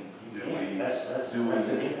 I mean, do we? That's up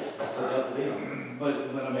to them. But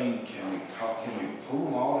I mean, can we pull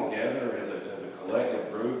them all together as a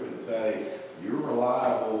collective group and say, you're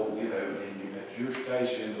reliable, at your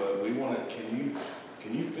station, but we want to,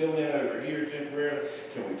 can you fill in over here temporarily?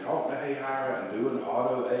 Can we talk to Hayhire and do an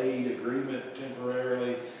auto aid agreement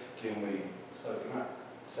temporarily? Can we? So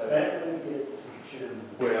that we get, sure.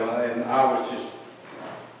 Well, and I was just,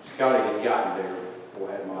 Scotty had gotten there before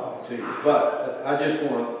I had my opportunity. But I just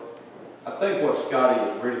want to, I think what Scotty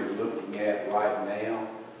is really looking at right now,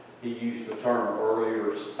 he used the term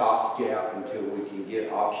earlier, stopgap until we can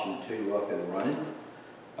get option 2 up and running.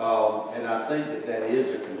 And I think that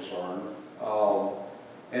is a concern.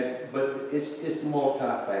 But it's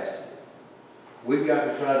multifaceted. We've got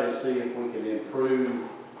to try to see if we can improve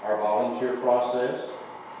our volunteer process.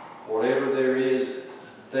 Whatever there is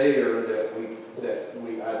there that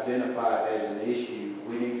we identify as an issue,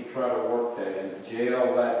 we need to try to work that and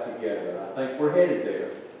gel that together. I think we're headed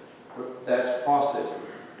there. That's processing.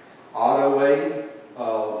 Auto aid,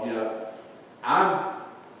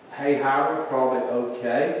 Hayhire probably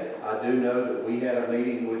okay. I do know that we had a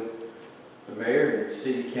meeting with the mayor and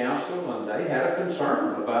city council, and they had a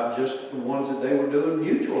concern about just the ones that they were doing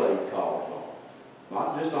mutual aid calls on,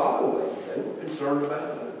 not just auto aid. They were concerned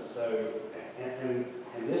about those. So, and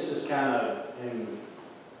this is kind of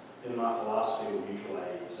in my philosophy with mutual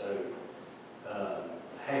aid. So,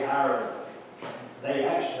 Hayhire, they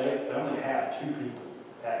only have 2 people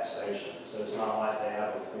at the station, so it's not like they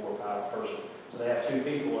have a 4 or 5 person. So they have 2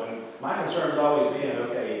 people, and my concern has always been,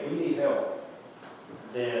 okay, if we need help,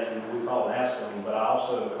 then we call and ask them, but I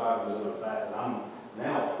also am cognizant of the fact that I'm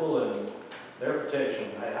now pulling their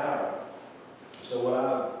protection from Hayhire. So what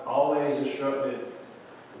I've always instructed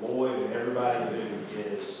Lloyd and everybody to do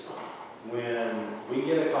is, when we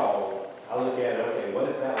get a call, I look at it, okay, what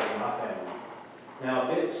if that was my family?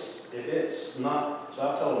 Now, if it's not, so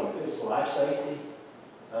I've told them, if it's life safety,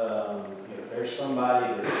 if there's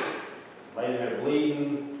somebody that's laying there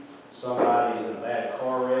bleeding, somebody's in a bad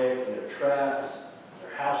car wreck, they're trapped,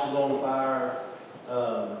 their house is on fire,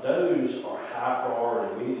 those are high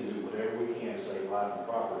priority. We need to do whatever we can to save life and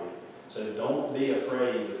property. So don't be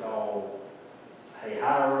afraid to call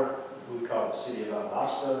Hayhire. We've called the city of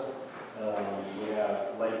Valdosta. We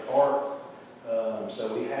have Lake Park.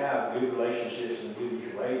 So we have good relationships and good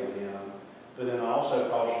mutual aid with them. But then I also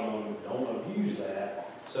caution them, don't abuse that.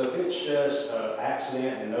 So if it's just an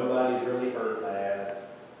accident and nobody's really hurt bad,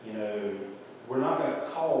 we're not going to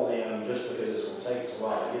call them just because it's going to take us a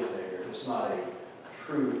while to get there. If it's not a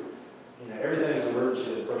true, everything's an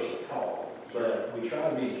emergency to the person to call. But we try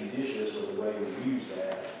to be judicious with the way we use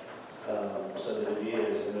that, so that it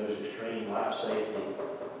is in those extreme life safety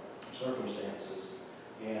circumstances.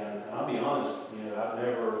 And I'll be honest, I've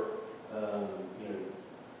never,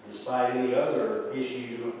 despite any other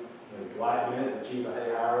issues, Dwight Bennett, the chief of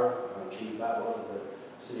Hayhire, chief of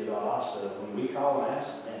the city of Valdosta, when we call and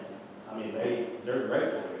ask them, they're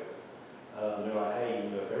grateful. They're like, hey,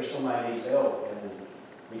 if there's somebody who needs help and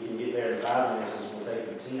we can get there in 5 minutes, it's going to take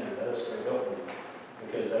them 10, let us go help them.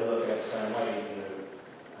 Because they look at it the same way,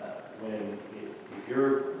 if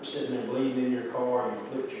you're sitting there bleeding in your car and you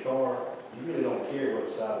flipped your car, you really don't care what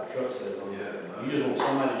the side of the truck says on it. You just want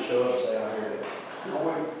somebody to show up and say, I'm here to.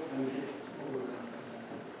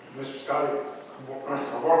 Mr. Scotty,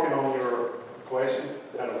 I'm working on your question,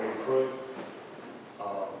 how do we improve? I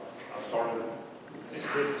started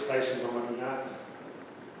hitting stations on Monday nights.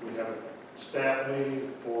 We have a staff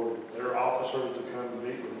meeting for their officers to come and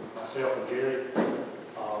meet with myself and Gary.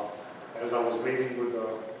 As I was meeting with the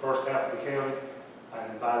first half of the county, I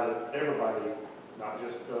invited everybody, not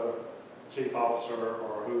just the chief officer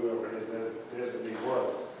or whoever his designee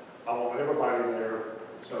was. I want everybody there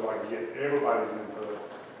so I can get everybody's input.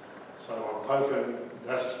 So I'm hoping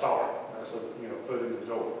that's a start. That's a foot in the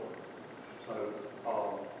door. So,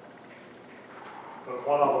 but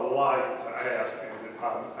what I would like to ask, and if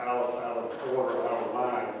I'm out of order, out of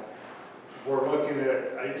line, we're looking at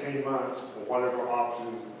 18 months for whatever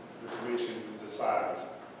options the commission decides.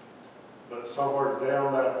 But somewhere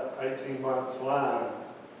down that 18 months line,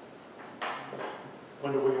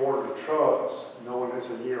 when do we order the trucks, knowing it's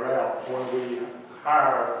a year out? When do we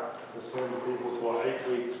hire to send people to an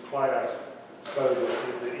 8 weeks class, so that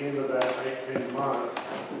at the end of that 18 months,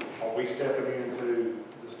 are we stepping into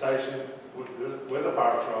the station with a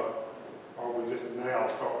fire truck, or we just now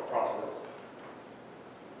start the process?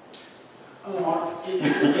 Thank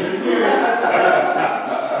you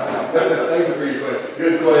for your question.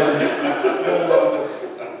 Good question.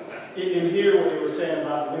 In here, what they were saying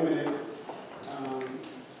about limited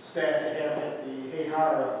staff to have at the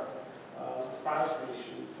Hayhara fire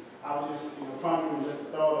station, I was just, pondering just the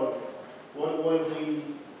thought of what if we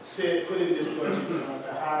said, put in this budget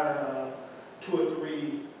to hire 2 or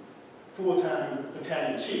 3 full-time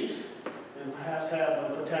battalion chiefs, and perhaps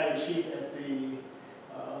have a battalion chief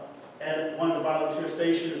at one of the volunteer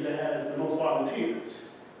stations that has the most volunteers,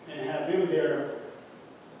 and have them there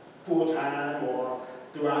full-time or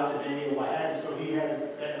throughout the day or what have you, so he has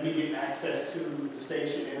immediate access to the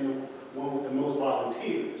station and the one with the most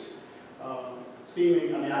volunteers.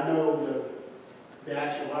 I know the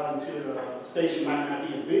actual volunteer station might not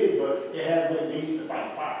be as big, but it has what it needs to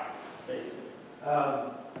fight fire, basically.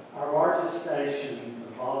 Our largest station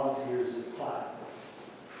of volunteers is Clyde.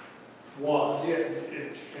 One. Yeah,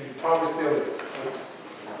 it probably still is.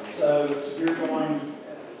 So you're going,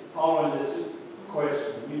 following this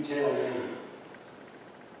question, you tell me.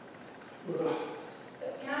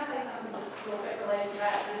 Can I say something just real quick related to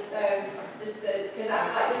that, because I feel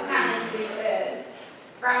like this kind of needs to be said.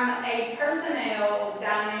 From a personnel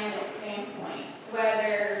dynamic standpoint,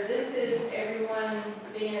 whether this is everyone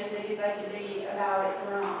being as big as they can be about it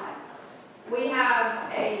or not, we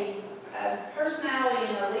have a personality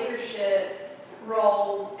and a leadership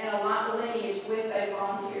role and a lineage with those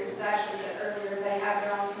volunteers. As Ashley said earlier, they have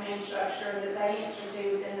their own command structure that they answer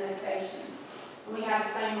to within those stations. And we have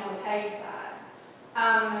the same on the paid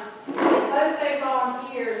side. Because those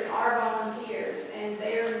volunteers are volunteers and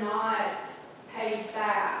they're not paid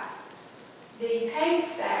staff, the paid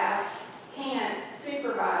staff can't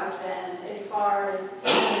supervise them as far as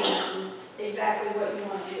telling them exactly what you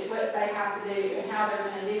want to do, what they have to do, and how they're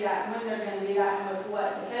going to do that, and when they're going to do that, and with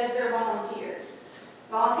what, because they're volunteers.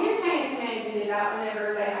 Volunteer chain of command can do that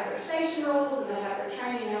whenever they have their station rules and they have their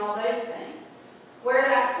training and all those things. Where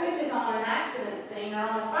that switches on an accident scene or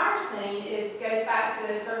on a fire scene goes back to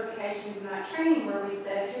the certifications and that training where we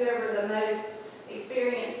said whoever the most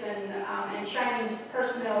experienced and trained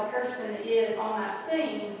personnel person is on that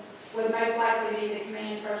scene would most likely be the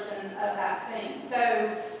command person of that scene.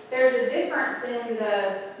 So there's a difference in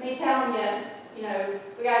me telling you,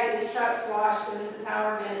 we got to get these trucks washed and this is how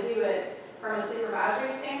we're going to do it from a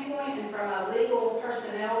supervisory standpoint and from a legal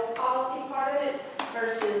personnel policy part of it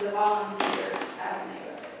versus the volunteer avenue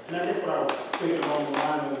of it. And I guess what I was thinking along the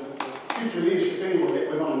line of future leadership anyway, that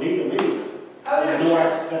we're going to need them anyway. That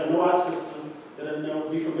know our system,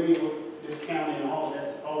 that be familiar with this county and all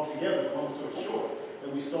that all together, long story short.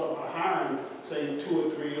 And we start by hiring, say, 2 or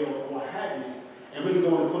 3 or what have you, and we can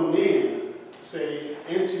go and put them in, say,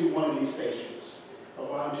 into one of these stations, or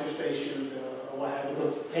volunteer stations, or what have you,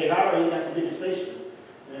 because Hayhara ain't got the biggest station.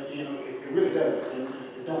 It really doesn't, and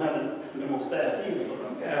it don't have the most staff either.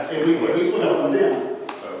 And we put them down.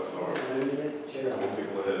 Oh, sorry.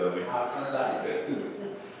 People ahead of me. I'll come back.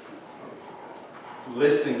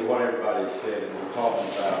 Listening to what everybody said, and we're talking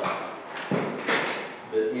about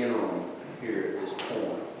the interim here at this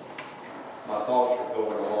point, my thoughts are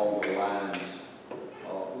going along the lines,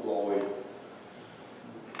 Lloyd,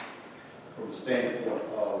 from the standpoint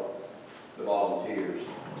of the volunteers.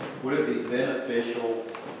 Would it be beneficial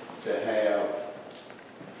to have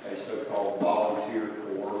a so-called volunteer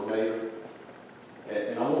coordinator?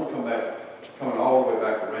 And I want to coming all the way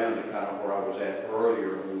back around to kind of where I was at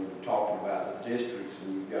earlier when we were talking about the districts,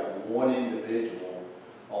 and you've got one individual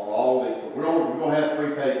on all the, we're going to have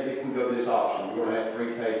 3 paid, if we go this option, we're going to have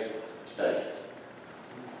 3 paid stations.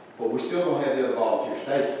 But we're still going to have the other volunteer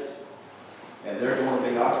stations. And they're going to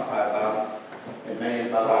be occupied by and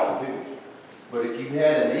manned by volunteers. But if you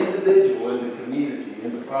had an individual in the community,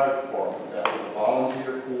 in the fire department, that was a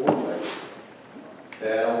volunteer coordinator,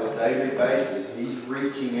 that on a daily basis, he's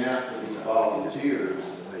reaching out to these volunteers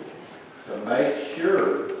to make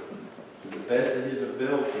sure, to the best of his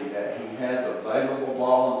ability, that he has available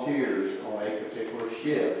volunteers on a particular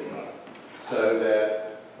shift, so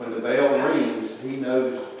that when the bell rings, he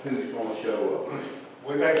knows who's going to show up.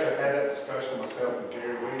 We've actually had that discussion, myself and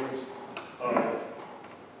Gary Williams.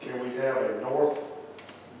 Can we have a north,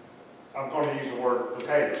 I'm going to use the word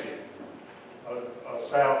battalion chief, a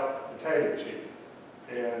south battalion chief.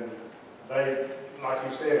 And they, like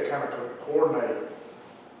you said, kind of coordinate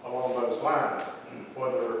along those lines,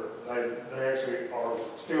 whether they actually are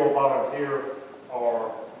still volunteer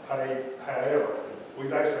or paid, however.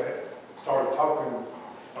 We've actually started talking,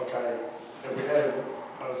 okay, if we had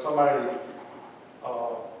somebody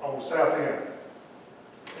on the south end,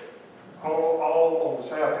 all on the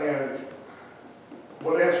south end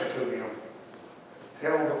would answer to them,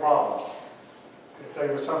 tell them the problems, if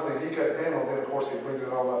there was something he couldn't handle, then of course he brings it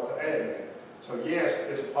all up to admin. So yes,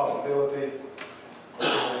 it's a possibility.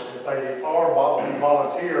 If they are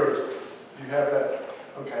volunteers, you have that,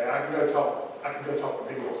 okay, I can go talk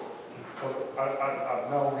to Bill, because I've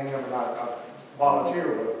known him and I volunteer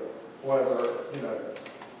with him, whether, you know,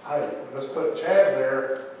 hey, let's put Chad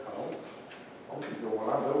there, I'll keep doing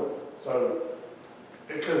what I'm doing. So,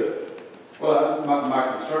 it could. Well,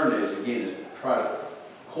 my concern is, again, is try to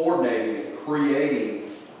coordinating and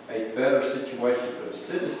creating a better situation for the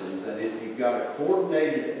citizens, and if you've got a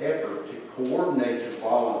coordinated effort to coordinate your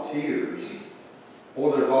volunteers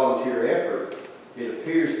or their volunteer effort, it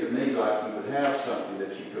appears to me like you would have something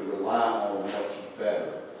that you could rely on much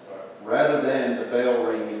better, rather than the bell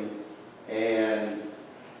ringing and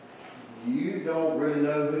you don't really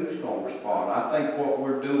know who's going to respond. I think what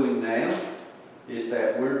we're doing now is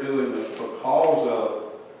that we're doing it because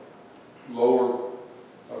of lower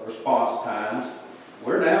response times.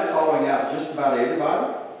 We're now calling out just about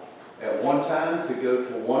everybody at one time to go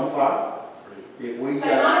to one fire. If we So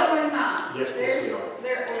got, not at one time? Yes, yes, we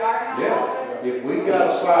are. We are now? yeah, if we got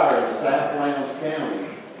a fire in South Lowndes County,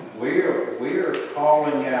 we're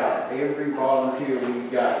calling out every volunteer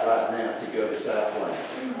we've got right now to go to South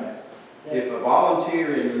Lowndes. If a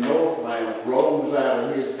volunteer in the North Lowndes rolls out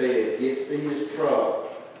of his bed, gets to his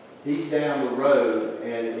truck, he's down the road,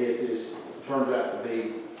 and turns out to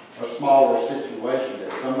be a smaller situation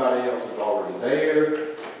that somebody else is already there,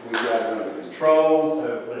 we've got it under control,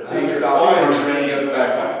 So, but so you're goes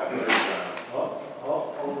back on.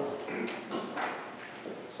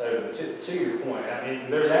 So to your point, I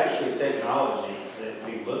mean, there's actually technology that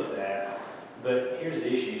we've looked at, but here's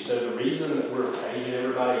the issue. So the reason that we're paging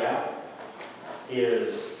everybody out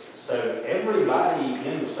is so everybody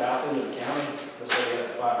in the south end of the county, let's say we have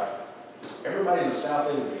a fire, everybody in the south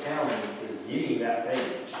end of the county is getting that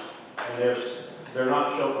page. And they're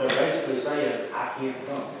basically saying, I can't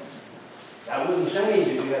come. That wouldn't change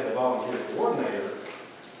if you had the volunteer coordinator,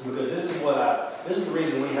 because this is the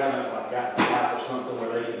reason we haven't like gotten an app or something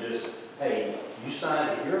where they can just, hey, you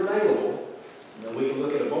sign, if you're available, then we can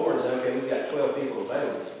look at a board and say, okay, we've got 12 people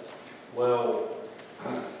available. Well,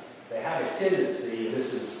 they have a tendency, and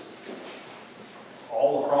this is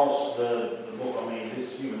all across the book, I mean,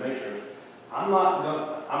 this is human nature.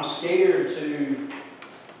 I'm scared to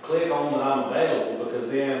click on that I'm available, because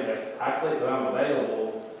then if I click that I'm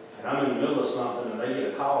available and I'm in the middle of something and they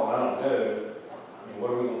get a call and I don't go, I mean,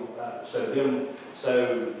 what are we going to,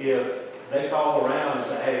 so if they call around and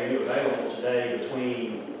say, hey, are you available today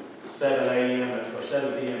between 7 a.m. or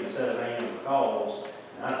 7 p.m. and 7 a.m. for calls,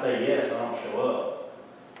 and I say yes, I don't show up.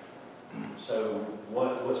 So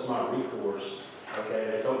what's my recourse?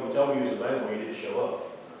 Okay, you told me you was available, you didn't show up.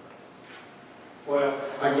 Well,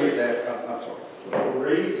 I get that, I'm sorry. the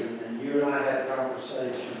reason, and you and I had a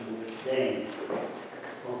conversation with Dan,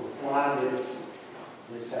 on why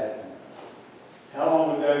this happened. How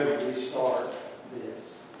long ago did we start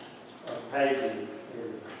this? Paging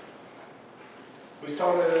everything? We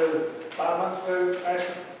started 5 months ago,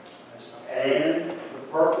 Ashley. And the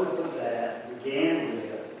purpose of that began with,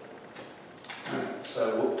 So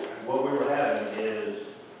what we were having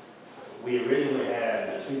is, we originally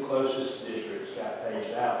had the 2 closest districts got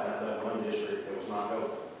paged out, and that one district that was not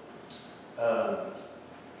open.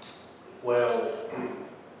 Well,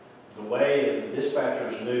 the way the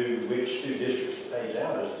dispatchers knew which 2 districts to page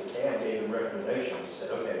out is the CAD gave them recommendations,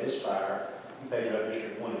 said, okay, this fire, you page out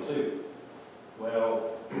District 1 and 2.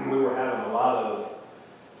 Well, we were having a lot of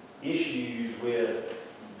issues with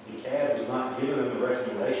the CAD was not giving them the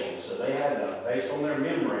recommendations, so they had to, based on their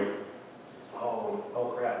memory,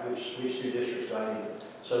 oh crap, which 2 districts do I need?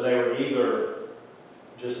 So they were either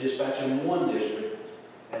just dispatching one district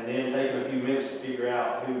and then taking a few minutes to figure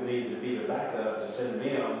out who needed to be their backup to send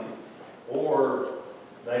them, or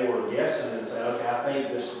they were guessing and saying, okay, I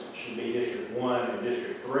think this should be District 1 and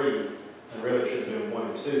District 3, and really should be 1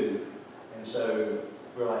 and 2. And so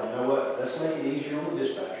we're like, you know what, let's make it easier on the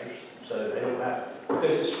dispatchers so they don't have to,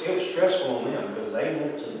 because it was stressful on them, because they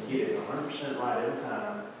want to get it 100% right every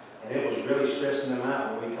time. And it was really stressing them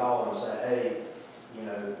out when we call and say, hey, you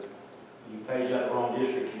know, you page out the wrong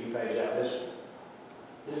district, can you page out this one?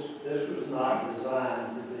 this was not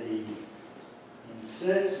designed to be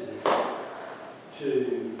insensitive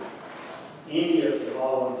to any of the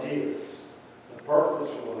volunteers. The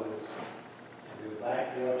purpose was, to go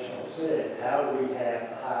back to what y'all said, how do we have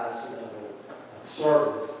the highest level of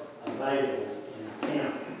service available in the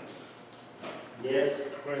county? Yes?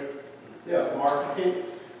 Correct. Yeah, Mark.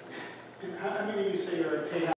 How many of you say are paid